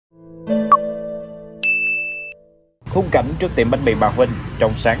Khung cảnh trước tiệm bánh mì bà Huynh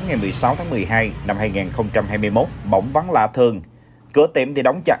trong sáng ngày 16 tháng 12 năm 2021 bỗng vắng lạ thường. Cửa tiệm thì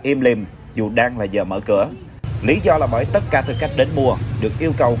đóng chặt im lìm dù đang là giờ mở cửa. Lý do là bởi tất cả thực khách đến mua được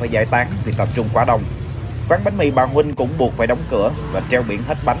yêu cầu phải giải tán vì tập trung quá đông. Quán bánh mì bà Huynh cũng buộc phải đóng cửa và treo biển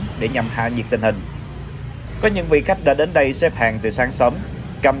hết bánh để nhằm hạ nhiệt tình hình. Có những vị khách đã đến đây xếp hàng từ sáng sớm,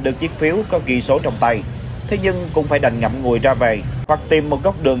 cầm được chiếc phiếu có ghi số trong tay. Thế nhưng cũng phải đành ngậm ngùi ra về hoặc tìm một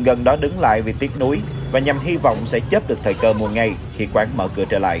góc đường gần đó đứng lại vì tiếc nuối và nhằm hy vọng sẽ chớp được thời cơ mua ngay khi quán mở cửa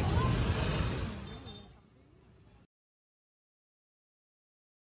trở lại.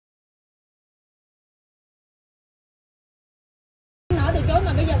 Nói từ chối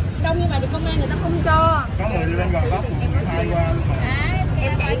mà bây giờ đông như vậy thì công an người ta không cho. Có người đi bên gần đó cũng hai qua.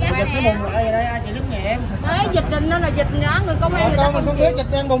 Em cái bùng lại đây ai chị đứng nhà em. Đấy, dịch định nên là dịch nữa, người công an người ta không biết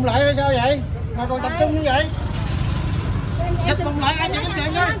dịch đang bùng lại hay sao vậy? Mà còn tập trung như vậy? Dịch bùng lại ai chị đứng nhà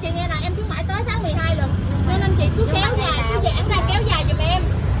em ơi. Chị nghe nè, em khuyến mãi tới tháng 12 lần. Nên anh chị cứ kéo dài, cứ giãn ra kéo dài giùm em.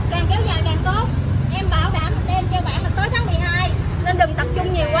 Càng kéo dài càng tốt. Em bảo đảm đem cho bạn là tới tháng 12. Nên đừng tập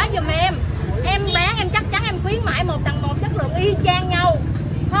trung nhiều quá giùm em. Em bán em chắc chắn em khuyến mãi 1:1 chất lượng y chang nhau.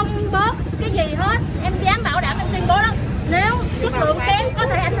 Không bớt cái gì hết. Em dám bảo đảm em tuyên bố đó. Nếu chất lượng kém có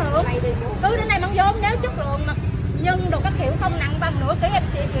thể ảnh hưởng. Cứ đến đây mang vốn, nếu chất lượng mà nhân đồ các kiểu không nặng bằng nửa ký em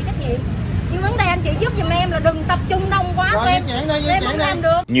chịu trách nhiệm. Nhưng vấn đề anh chị giúp giùm em là đừng tập trung đông quá rồi, em không làm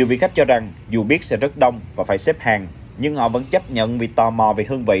được. Nhiều vị khách cho rằng dù biết sẽ rất đông và phải xếp hàng, nhưng họ vẫn chấp nhận vì tò mò về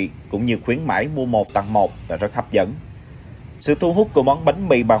hương vị cũng như khuyến mãi mua 1 tặng 1 là rất hấp dẫn. Sự thu hút của món bánh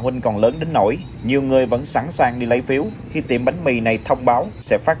mì bà Huynh còn lớn đến nỗi nhiều người vẫn sẵn sàng đi lấy phiếu khi tiệm bánh mì này thông báo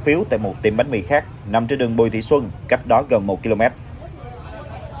sẽ phát phiếu tại một tiệm bánh mì khác nằm trên đường Bùi Thị Xuân, cách đó gần 1 km.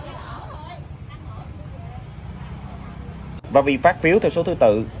 Và vì phát phiếu theo số thứ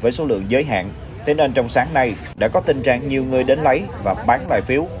tự với số lượng giới hạn, thế nên trong sáng nay đã có tình trạng nhiều người đến lấy và bán lại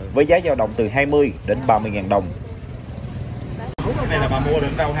phiếu với giá dao động từ 20 đến 30.000 đồng. Cái này là bà mua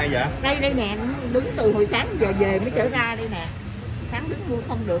được đâu hay vậy? Đây nè, đứng từ hồi sáng giờ về mới trở ra đây nè. Sáng đứng mua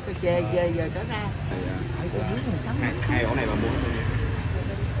không được rồi về giờ trở ra. Hai ổ này bà mua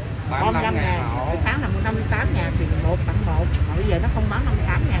 35 ngàn. Hồi sáng là mua 58 ngàn thì 1 tặng 1. Mà bây giờ nó không bán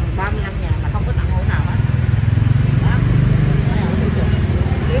 58 ngàn, 35 ngàn mà không có tặng ổ nào hết. Đó.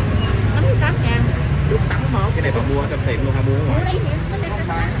 58 ngàn, được tặng 1. Cái này bà mua trong tiệm luôn hay mua ở ngoài?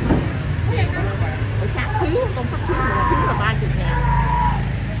 Hồi sáng phiếu, con phát phiếu là 30 ngàn.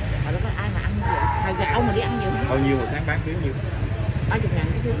 Mà lúc đó ai mà ăn như vậy? Hồi giờ ông mà đi ăn nhiều không? Bao nhiêu hồi sáng bán phiếu nhiêu? 30 ngàn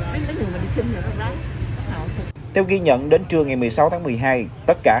cái người mà đi xin rồi đó. Theo ghi nhận, đến trưa ngày 16 tháng 12,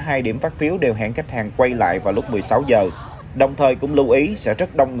 tất cả 2 điểm phát phiếu đều hẹn khách hàng quay lại vào lúc 16 giờ. Đồng thời cũng lưu ý sẽ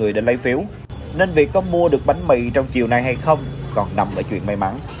rất đông người đến lấy phiếu. Nên việc có mua được bánh mì trong chiều nay hay không còn nằm ở chuyện may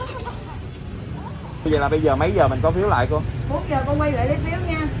mắn. Vậy là bây giờ mấy giờ mình có phiếu lại cô? 4 giờ con quay lại lấy phiếu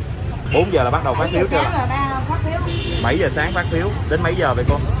nha. 4 giờ là bắt đầu phát phiếu chưa? 7 giờ sáng là phát phiếu. 7 giờ sáng phát phiếu, đến mấy giờ vậy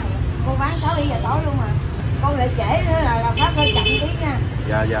cô? Cô bán 6 giờ tối luôn mà. Con lại trễ nữa là phát hơi chậm tí nha.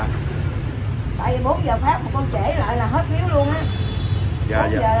 Dạ. Tại vì 4 giờ phát mà con trễ lại là hết phiếu luôn á. Dạ.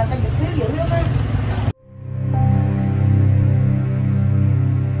 4 giờ là ta giật phiếu dữ lắm á.